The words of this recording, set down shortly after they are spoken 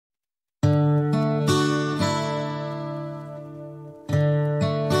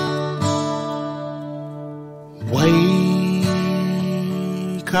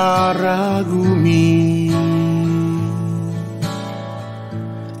karagumi.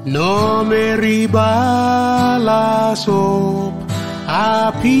 No meribala sop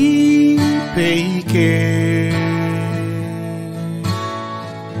api peike.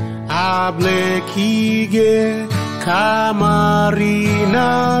 Ablekige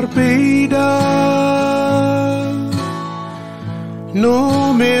kamarinar peida.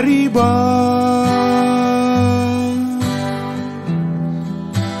 No meriba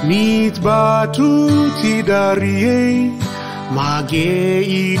Meet Batutida Mage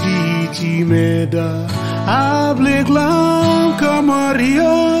iditi meda Ableglam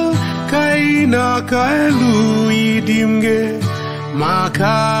kamaria Kaina kaelu idimge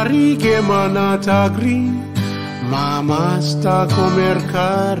Makari ke manatagri Mamasta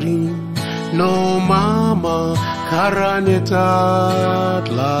komerkari No mama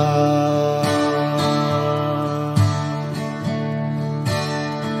karanetatla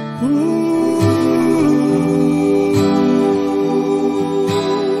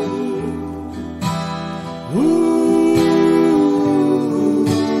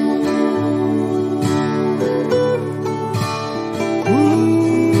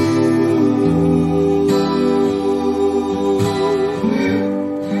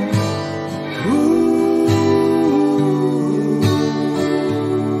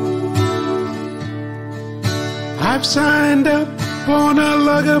I've signed up on a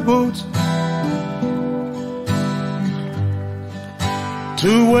lugger boat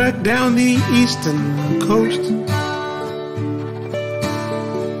to work down the eastern coast.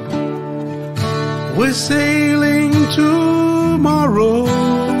 We're sailing tomorrow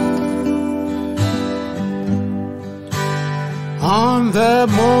on the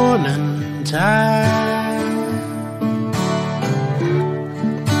morning tide.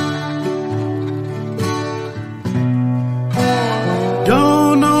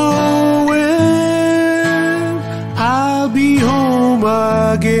 Don't know when I'll be home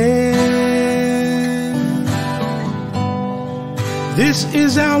again. This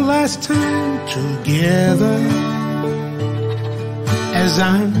is our last time together. As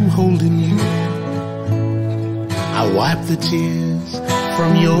I'm holding you, I wipe the tears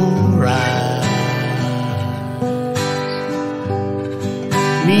from your eyes.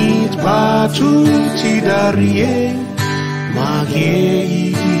 Meet Batutida Mage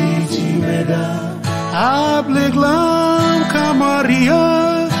iditi meda Ableglam kamaria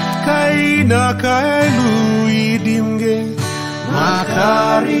Kaina kaelu idimge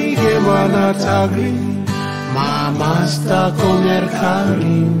Makari ge manatagri Mamasta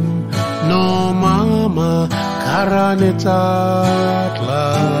komerkarim No mama karanetatla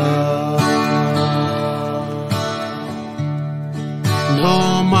No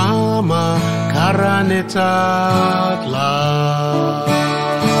mama karanetatla.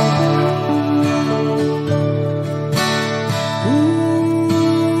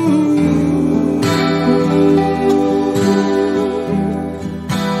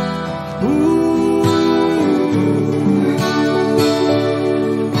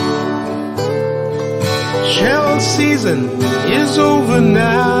 Shell season is over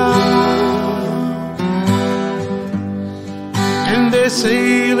now, and they're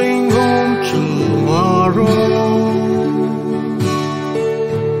sailing home tomorrow.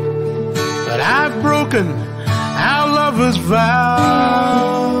 But I've broken our lover's vow.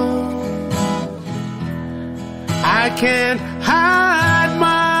 I can't hide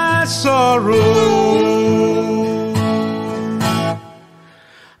my sorrow.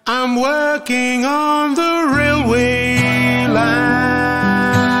 I'm working on the railway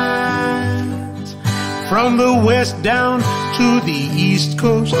lines from the west down to the east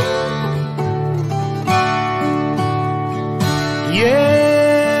coast.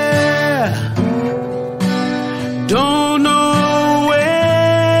 Yeah, don't know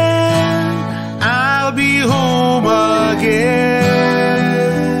when I'll be home again.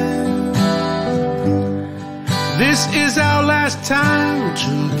 This is our last time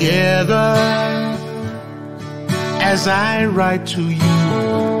together. As I write to you,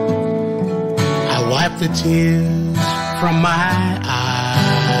 I wipe the tears from my eyes.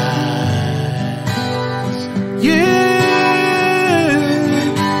 Yeah,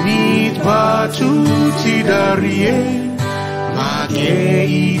 meet Batutida Mage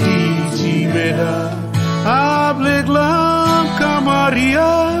iditi meda Ableglam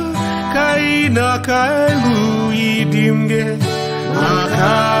kamaria Kaina kaelu idimge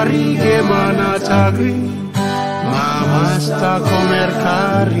Makari ge manatagri Mamasta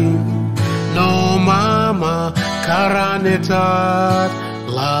komerkari No mama karanetat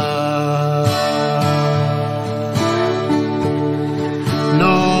la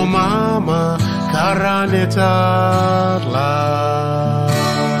No Maranatha,